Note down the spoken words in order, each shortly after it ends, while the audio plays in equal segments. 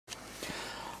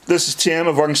This is Tim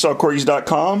of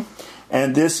ArkansasCorgis.com,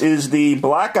 and this is the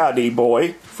Black ID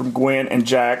boy from Gwen and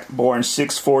Jack, born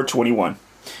 6/4/21.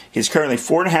 He's currently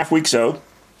 4.5 weeks old.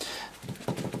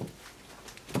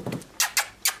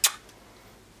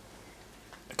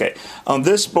 Okay, on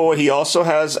this boy, he also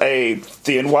has a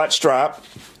thin white stripe,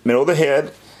 middle of the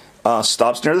head,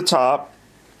 stops near the top.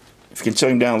 If you can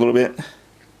tilt him down a little bit.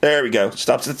 There we go,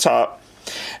 stops at the top.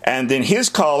 And then his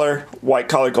collar, white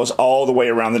collar, goes all the way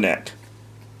around the neck.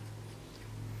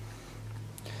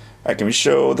 Alright, can we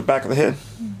show the back of the head?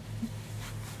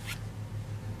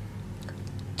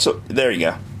 So, there you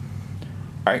go.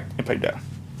 Alright, and put it down.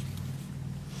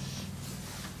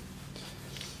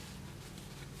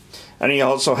 And he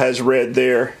also has red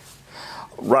there,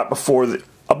 right before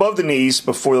above the knees,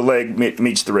 before the leg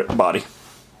meets the body.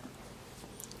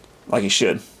 Like he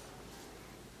should.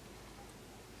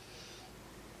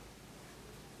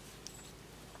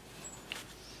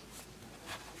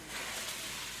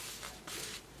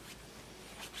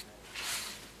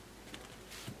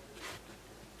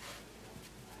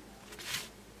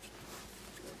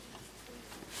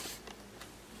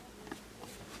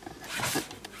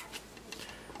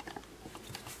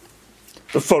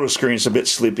 The photo screen is a bit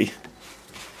sleepy.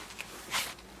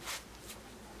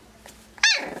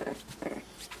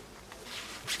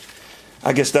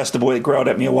 I guess that's the boy that growled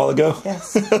at me a while ago.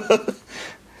 Yes.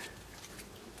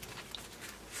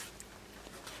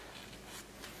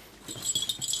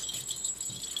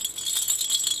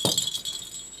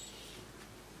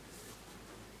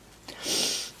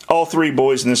 All three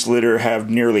boys in this litter have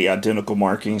nearly identical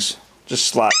markings, just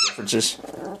slight differences.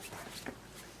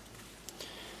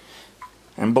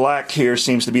 And Black here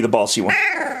seems to be the bossy one.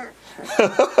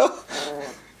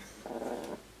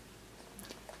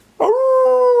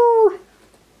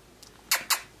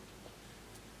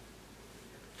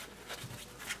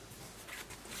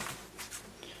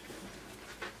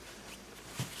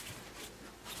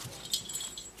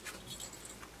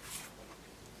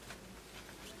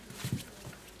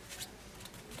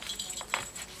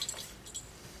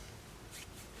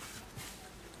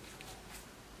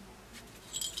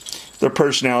 Their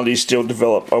personalities still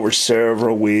develop over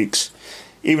several weeks.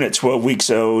 Even at 12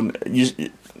 weeks old,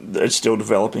 they're still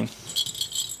developing.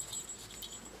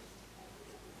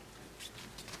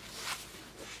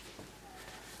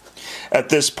 At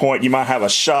this point, you might have a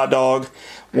shy dog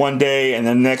one day, and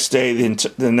the next day,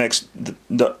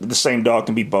 the same dog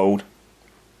can be bold.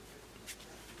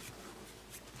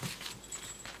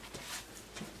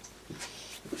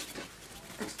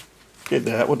 Did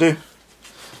that will do.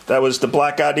 That was the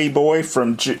Black ID boy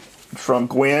from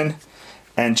Gwen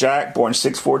and Jack, born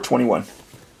 6/4/21.